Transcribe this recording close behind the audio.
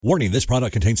Warning, this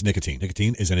product contains nicotine.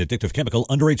 Nicotine is an addictive chemical,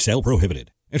 underage sale prohibited.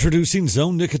 Introducing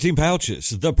Zone Nicotine Pouches,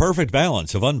 the perfect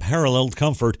balance of unparalleled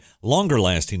comfort,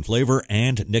 longer-lasting flavor,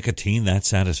 and nicotine that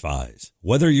satisfies.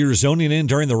 Whether you're zoning in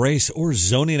during the race or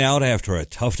zoning out after a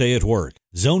tough day at work,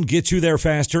 Zone gets you there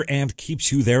faster and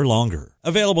keeps you there longer.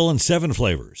 Available in 7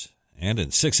 flavors and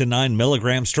in 6 and 9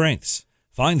 milligram strengths.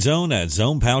 Find Zone at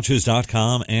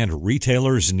zonepouches.com and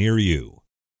retailers near you.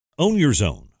 Own your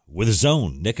Zone with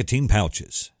Zone Nicotine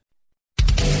Pouches.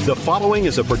 The following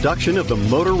is a production of the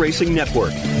Motor Racing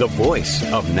Network, the voice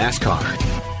of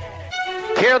NASCAR.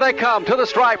 Here they come to the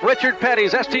stripe. Richard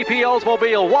Petty's STP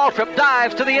Oldsmobile. Waltrip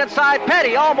dives to the inside.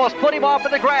 Petty almost put him off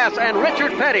in the grass, and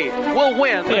Richard Petty will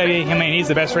win. Yeah, I mean, he's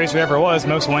the best racer there ever was.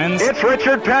 Most wins. It's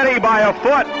Richard Petty by a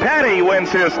foot. Petty wins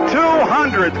his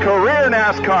 200th career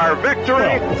NASCAR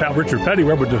victory. Well, without Richard Petty,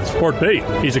 where would the sport be?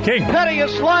 He's a king. Petty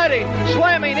is sliding,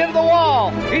 slamming into the wall.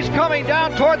 He's coming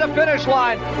down toward the finish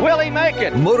line. Will he make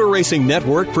it? Motor Racing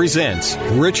Network presents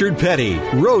Richard Petty,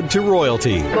 Road to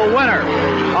Royalty. The winner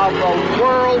of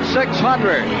the World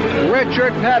 600,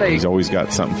 Richard Petty. He's always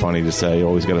got something funny to say,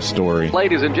 always got a story.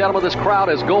 Ladies and gentlemen, this crowd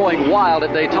is going wild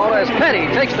at Daytona as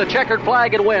Petty takes the checkered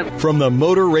flag and wins. From the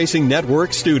Motor Racing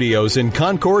Network studios in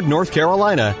Concord, North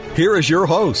Carolina, here is your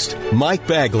host, Mike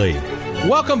Bagley.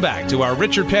 Welcome back to our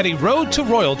Richard Petty Road to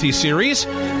Royalty series.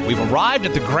 We've arrived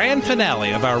at the grand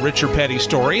finale of our Richard Petty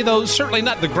story, though certainly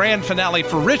not the grand finale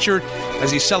for Richard,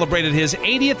 as he celebrated his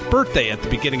 80th birthday at the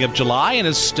beginning of July and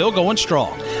is still going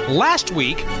strong. Last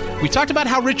week, we talked about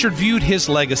how Richard viewed his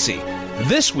legacy.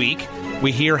 This week,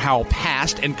 we hear how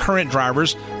past and current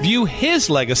drivers view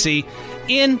his legacy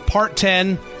in Part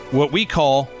 10, what we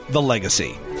call the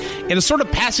legacy. In a sort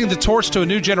of passing the torch to a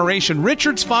new generation,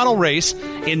 Richard's final race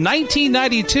in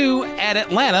 1992 at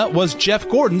Atlanta was Jeff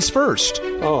Gordon's first.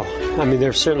 Oh, I mean,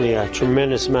 there's certainly a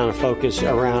tremendous amount of focus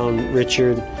around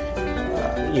Richard.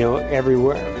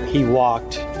 Everywhere he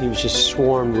walked, he was just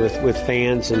swarmed with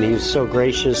fans, and he was so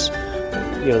gracious.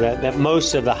 That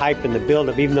most of the hype and the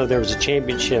buildup, even though there was a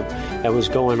championship that was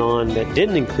going on that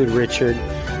didn't include Richard,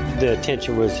 the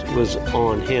attention was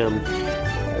on him.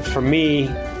 For me,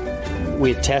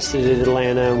 we had tested at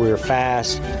Atlanta. We were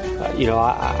fast.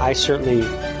 I certainly,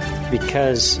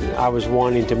 because I was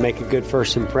wanting to make a good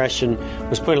first impression,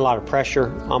 was putting a lot of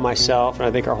pressure on myself, and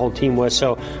I think our whole team was.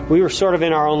 So we were sort of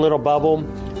in our own little bubble,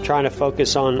 trying to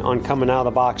focus on coming out of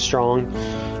the box strong,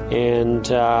 and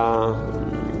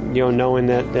knowing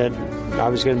that I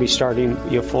was going to be starting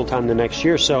full time the next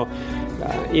year. So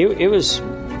it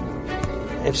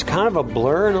was kind of a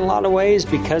blur in a lot of ways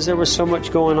because there was so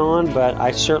much going on, but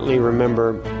I certainly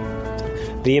remember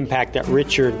the impact that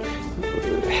Richard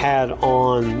had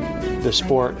on the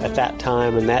sport at that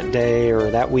time and that day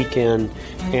or that weekend,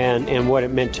 and what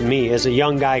it meant to me. As a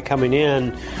young guy coming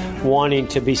in, wanting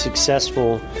to be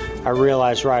successful, I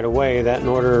realized right away that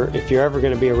if you're ever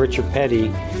going to be a Richard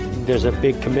Petty, there's a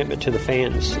big commitment to the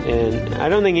fans. And I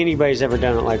don't think anybody's ever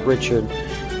done it like Richard,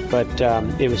 but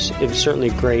it was certainly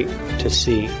great to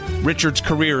see. Richard's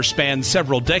career spans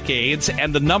several decades,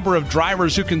 and the number of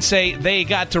drivers who can say they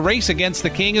got to race against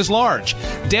the King is large.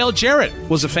 Dale Jarrett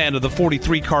was a fan of the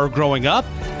 43 car growing up,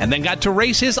 and then got to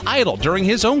race his idol during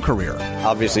his own career.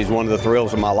 Obviously, it's one of the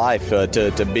thrills of my life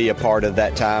to be a part of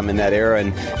that time and that era,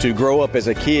 and to grow up as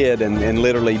a kid and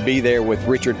literally be there with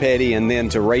Richard Petty, and then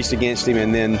to race against him,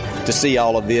 and then to see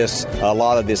all of this, a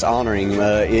lot of this honoring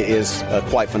is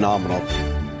quite phenomenal.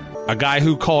 A guy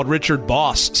who called Richard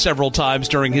boss several times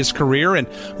during his career and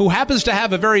who happens to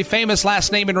have a very famous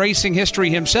last name in racing history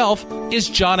himself is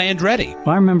John Andretti. Well,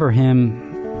 I remember him.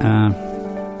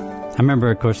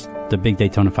 Of course, the big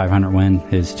Daytona 500 win,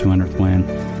 his 200th win.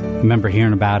 I remember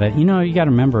hearing about it. You got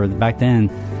to remember, back then,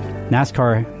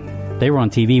 NASCAR, they were on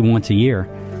TV once a year,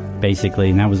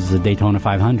 basically, and that was the Daytona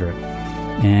 500.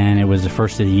 And it was the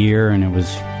first of the year, and it was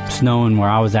snowing where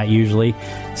I was at usually.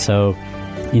 So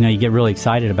you get really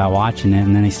excited about watching it,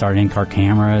 and then they started in-car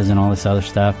cameras and all this other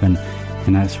stuff, and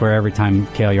I swear every time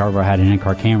Cale Yarborough had an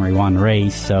in-car camera, he wanted to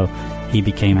race, so he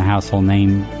became a household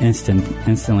name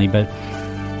instantly. But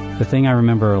the thing I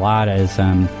remember a lot is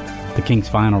the King's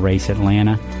final race at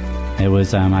Atlanta. It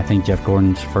was, I think, Jeff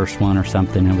Gordon's first one or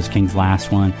something. It was King's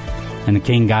last one, and the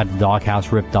King got the doghouse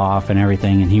ripped off and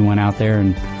everything, and he went out there,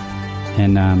 and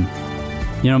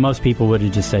most people would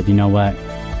have just said, you know what,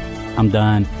 I'm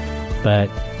done.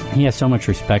 But he has so much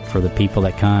respect for the people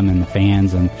that come and the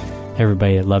fans and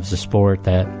everybody that loves the sport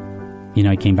that, he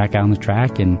came back out on the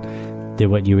track and did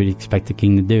what you would expect the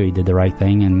King to do. He did the right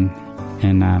thing,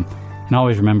 and I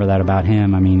always remember that about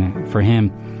him. I mean, for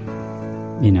him,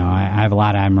 I have a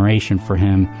lot of admiration for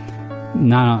him.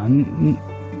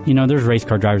 there's race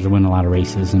car drivers that win a lot of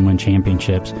races and win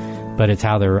championships, but it's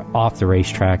how they're off the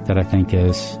racetrack that I think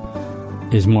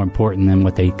is more important than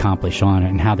what they accomplish on it,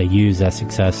 and how they use that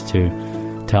success to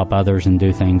help others and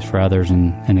do things for others,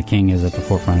 and the King is at the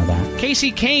forefront of that.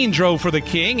 Casey Kane drove for the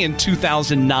King in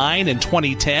 2009 and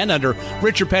 2010 under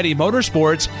Richard Petty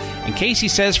Motorsports, and Casey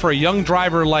says for a young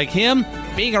driver like him,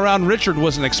 being around Richard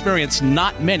was an experience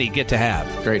not many get to have.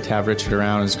 Great to have Richard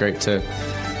around. It's great to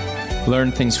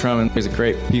learn things from him. He's a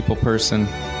great people person,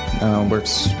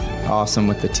 works awesome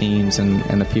with the teams and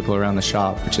the people around the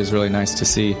shop, which is really nice to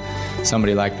see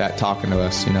somebody like that talking to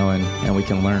us, and we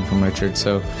can learn from Richard.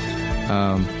 So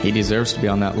he deserves to be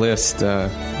on that list.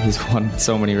 He's won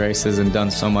so many races and done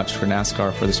so much for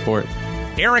NASCAR, for the sport.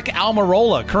 Eric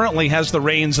Almirola currently has the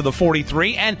reins of the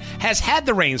 43 and has had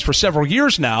the reins for several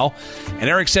years now. And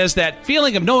Eric says that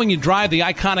feeling of knowing you drive the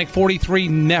iconic 43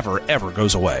 never, ever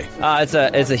goes away. It's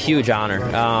a huge honor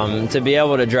to be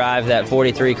able to drive that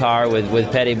 43 car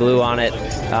with Petty Blue on it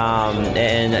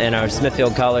and our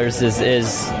Smithfield colors is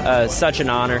such an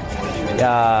honor.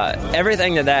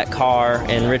 Everything that car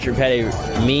and Richard Petty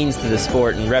means to the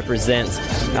sport and represents,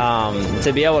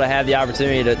 to be able to have the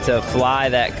opportunity to fly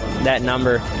that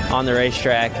number on the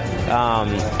racetrack.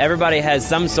 Everybody has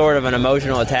some sort of an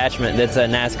emotional attachment that's a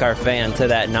NASCAR fan to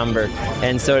that number,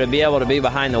 and so to be able to be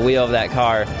behind the wheel of that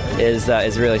car is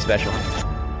really special.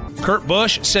 Kurt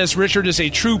Busch says Richard is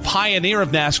a true pioneer of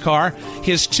NASCAR.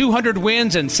 His 200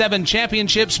 wins and 7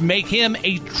 championships make him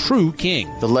a true king.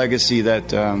 The legacy that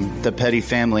the Petty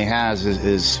family has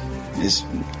is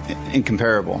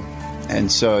incomparable. And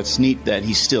so it's neat that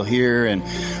he's still here and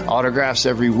autographs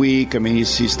every week. I mean,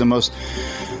 he's the most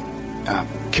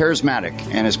charismatic,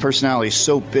 and his personality is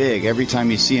so big. Every time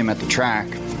you see him at the track,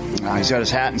 he's got his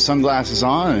hat and sunglasses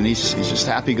on, and he's just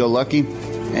happy-go-lucky.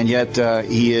 And yet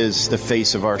he is the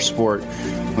face of our sport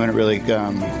when it really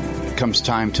comes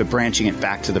time to branching it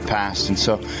back to the past. And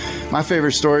so my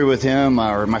favorite story with him,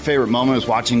 or my favorite moment, was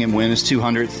watching him win his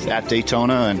 200th at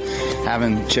Daytona and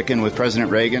having chicken with President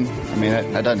Reagan. I mean,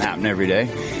 that doesn't happen every day.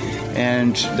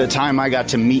 And the time I got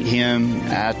to meet him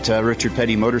at Richard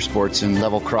Petty Motorsports in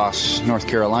Level Cross, North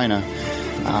Carolina,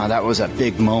 that was a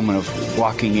big moment of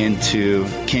walking into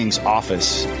King's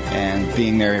office and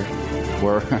being there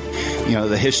where,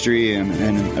 the history and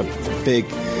a big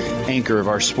anchor of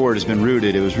our sport has been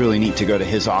rooted. It was really neat to go to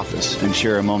his office and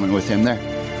share a moment with him there.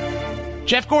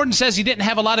 Jeff Gordon says he didn't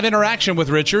have a lot of interaction with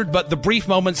Richard, but the brief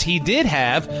moments he did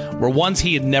have were ones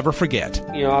he'd never forget.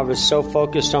 I was so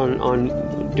focused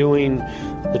on doing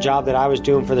the job that I was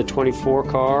doing for the 24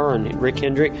 car and Rick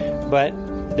Hendrick, but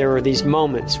there were these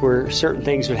moments where certain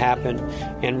things would happen,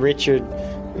 and Richard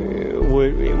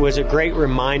was a great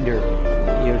reminder.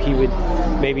 He would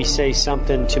maybe say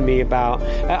something to me about,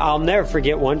 I'll never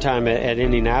forget one time at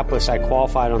Indianapolis, I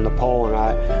qualified on the pole and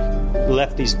I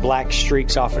left these black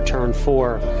streaks off of turn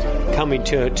 4 coming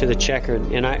to the checkered,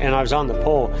 and I was on the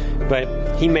pole,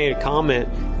 but he made a comment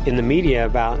in the media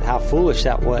about how foolish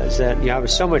that was, that I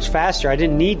was so much faster, I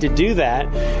didn't need to do that,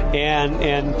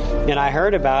 and I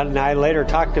heard about it, and I later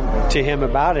talked to him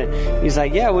about it. He's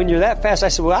like, yeah, when you're that fast. I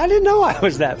said, well, I didn't know I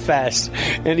was that fast.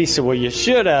 And he said, well, you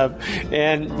should have,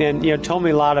 and told me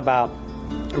a lot about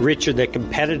Richard the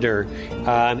competitor,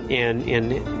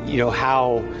 and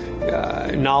how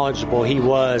knowledgeable he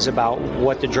was about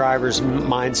what the driver's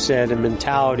mindset and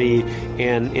mentality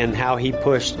and how he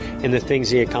pushed and the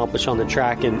things he accomplished on the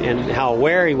track, and how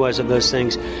aware he was of those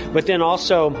things. But then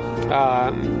also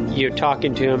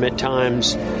talking to him at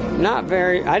times,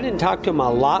 I didn't talk to him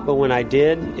a lot, but when I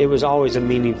did, it was always a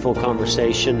meaningful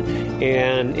conversation,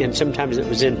 and sometimes it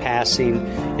was in passing,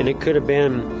 and it could have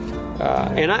been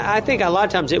and I think a lot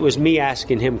of times it was me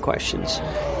asking him questions.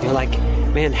 Like,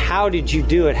 man, how did you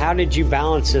do it? How did you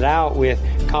balance it out with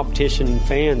competition and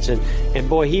fans? And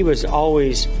boy, he was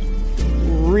always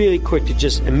really quick to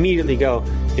just immediately go,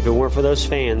 if it weren't for those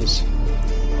fans,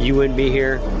 you wouldn't be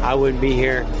here, I wouldn't be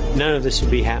here, none of this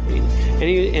would be happening.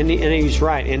 And he was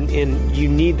right. And you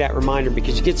need that reminder,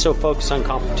 because you get so focused on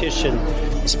competition,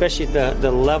 especially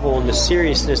the level and the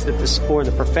seriousness that the sport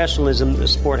and the professionalism that the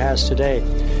sport has today.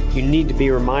 You need to be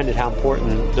reminded how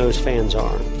important those fans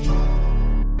are.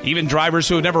 Even drivers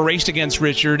who have never raced against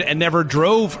Richard and never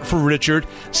drove for Richard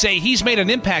say he's made an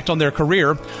impact on their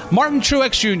career. Martin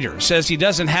Truex Jr. says he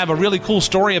doesn't have a really cool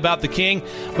story about the King,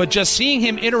 but just seeing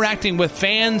him interacting with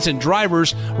fans and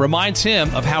drivers reminds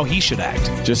him of how he should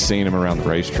act. Just seeing him around the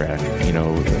racetrack,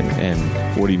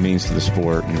 and what he means to the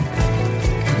sport, and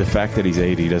the fact that he's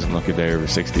 80 doesn't look a day over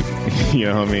 60.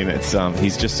 It's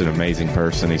he's just an amazing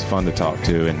person. He's fun to talk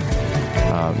to, and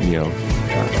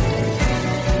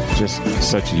just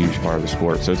such a huge part of the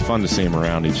sport. So it's fun to see him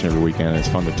around each and every weekend. It's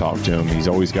fun to talk to him. He's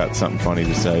always got something funny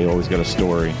to say, always got a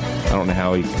story. I don't know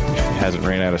how he hasn't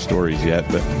ran out of stories yet,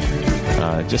 but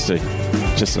just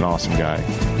an awesome guy.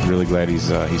 Really glad he's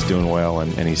doing well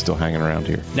and he's still hanging around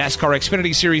here. NASCAR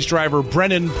Xfinity Series driver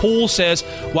Brennan Poole says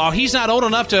while he's not old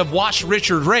enough to have watched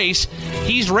Richard race,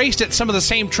 he's raced at some of the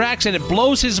same tracks, and it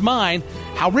blows his mind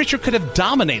how Richard could have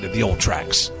dominated the old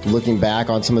tracks. Looking back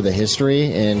on some of the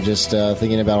history and just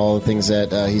thinking about all the things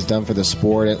that he's done for the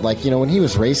sport, when he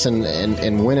was racing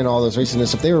and winning all those races and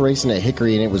stuff, they were racing at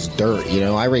Hickory and it was dirt.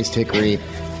 I raced Hickory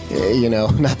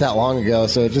not that long ago,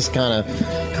 so it's just kind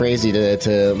of crazy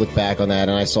to look back on that.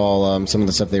 And I saw some of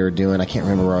the stuff they were doing. I can't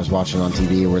remember where I was watching on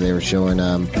TV where they were showing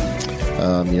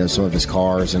some of his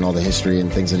cars and all the history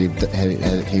and things that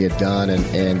he had done,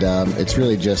 and it's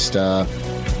really just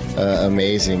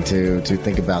amazing to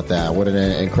think about that. What an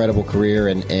incredible career,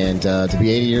 and to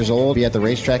be 80 years old, be at the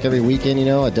racetrack every weekend.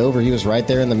 At Dover, he was right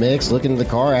there in the mix, looking at the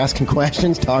car, asking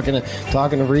questions, talking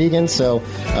to Regan. So,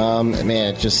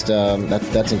 man, just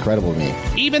that's incredible to me.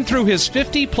 Even through his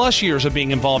 50-plus years of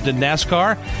being involved in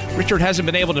NASCAR, Richard hasn't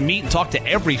been able to meet and talk to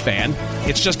every fan.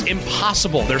 It's just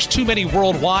impossible. There's too many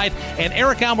worldwide, and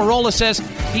Eric Almirola says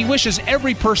he wishes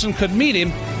every person could meet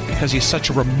him because he's such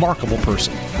a remarkable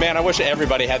person. Man, I wish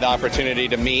everybody had the opportunity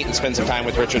to meet and spend some time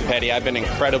with Richard Petty. I've been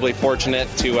incredibly fortunate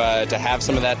to have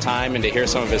some of that time and to hear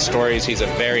some of his stories. He's a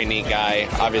very neat guy.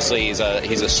 Obviously, he's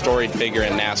a storied figure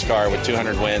in NASCAR with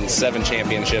 200 wins, 7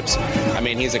 championships. I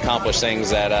mean, he's accomplished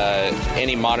things that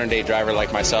any modern-day driver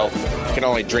like myself can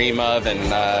only dream of,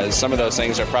 and some of those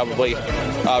things are probably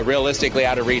realistically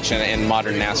out of reach in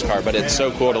modern NASCAR. But it's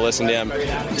so cool to listen to him,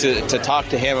 to talk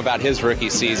to him about his rookie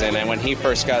season and when he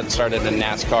first got started in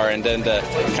NASCAR, and then to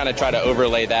kind of try to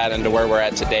overlay that into where we're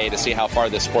at today to see how far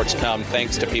the sport's come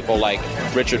thanks to people like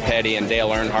Richard Petty and Dale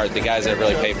Earnhardt, the guys that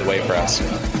really paved the way for us.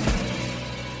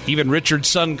 Even Richard's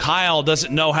son Kyle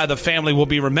doesn't know how the family will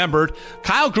be remembered.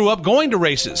 Kyle grew up going to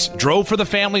races, drove for the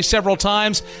family several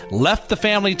times, left the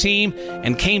family team,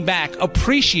 and came back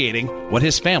appreciating what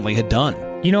his family had done.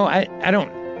 I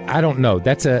don't know.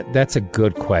 That's a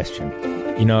good question.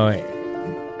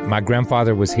 My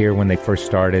grandfather was here when they first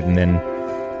started, and then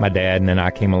my dad, and then I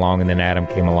came along, and then Adam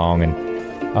came along. And,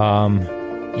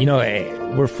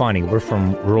 we're funny. We're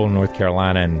from rural North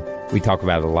Carolina, and we talk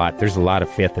about it a lot. There's a lot of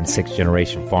 5th and 6th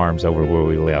generation farms over where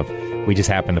we live. We just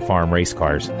happen to farm race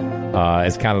cars.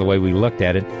 It's kind of the way we looked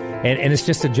at it. And it's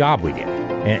just a job we did.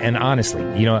 And honestly,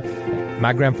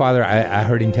 my grandfather, I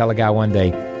heard him tell a guy one day,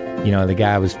 the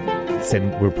guy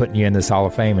said, we're putting you in this Hall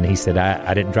of Fame. And he said,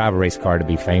 I didn't drive a race car to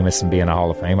be famous and be in a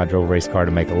Hall of Fame. I drove a race car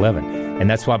to make a living. And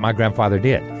that's what my grandfather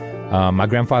did.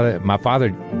 My father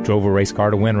drove a race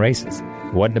car to win races.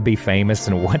 It wasn't to be famous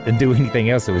and it wasn't to do anything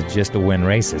else. It was just to win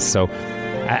races. So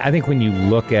I think when you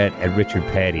look at Richard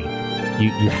Petty,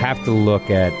 you have to look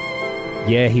at,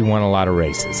 he won a lot of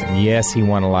races. And yes, he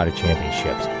won a lot of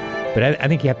championships. But I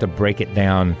think you have to break it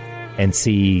down and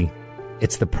see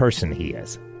it's the person he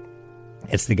is.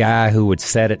 It's the guy who would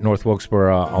sit at North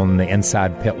Wilkesboro on the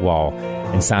inside pit wall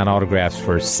and sign autographs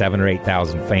for 7,000 or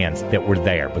 8,000 fans that were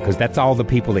there, because that's all the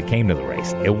people that came to the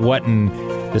race.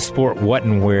 The sport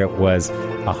wasn't where it was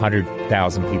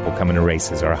 100,000 people coming to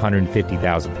races or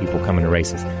 150,000 people coming to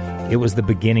races. It was the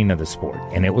beginning of the sport,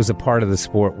 and it was a part of the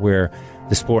sport where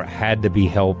the sport had to be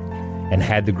helped and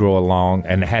had to grow along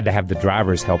and had to have the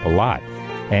drivers help a lot.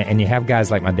 And you have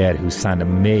guys like my dad who signed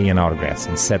 1 million autographs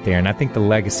and sat there. And I think the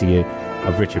legacy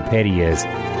of Richard Petty is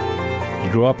he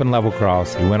grew up in Level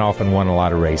Cross. He went off and won a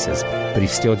lot of races, but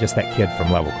he's still just that kid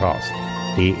from Level Cross.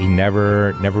 He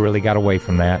never really got away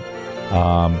from that.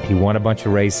 He won a bunch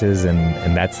of races,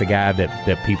 and that's the guy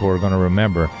that people are going to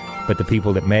remember. But the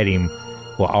people that met him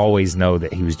will always know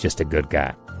that he was just a good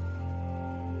guy.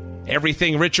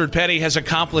 Everything Richard Petty has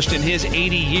accomplished in his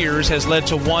 80 years has led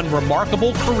to one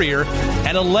remarkable career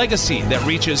and a legacy that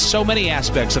reaches so many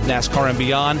aspects of NASCAR and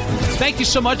beyond. Thank you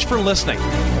so much for listening.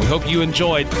 We hope you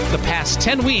enjoyed the past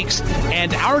 10 weeks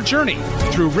and our journey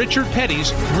through Richard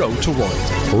Petty's Road to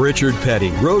Royalty. Richard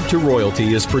Petty, Road to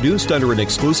Royalty is produced under an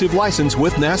exclusive license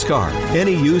with NASCAR.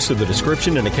 Any use of the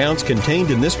description and accounts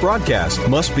contained in this broadcast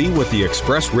must be with the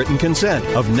express written consent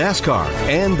of NASCAR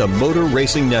and the Motor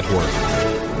Racing Network.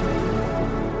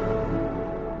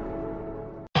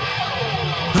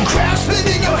 Craftsman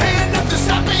in your hand, nothing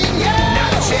stopping, yeah.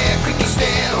 Not a chair, quickie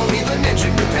stand, or even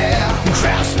engine repair.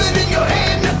 Craftsman in your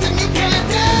hand, nothing you can't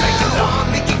do. Like the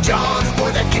lawn, Mickey John,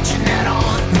 or that kitchen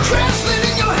add-on. Craftsman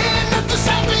in your hand, nothing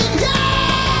stopping, yeah.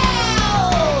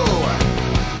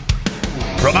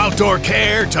 From outdoor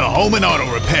care to home and auto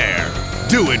repair,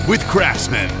 do it with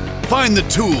Craftsman. Find the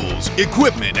tools,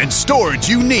 equipment, and storage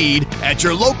you need at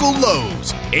your local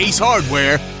Lowe's, Ace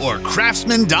Hardware, or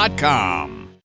Craftsman.com.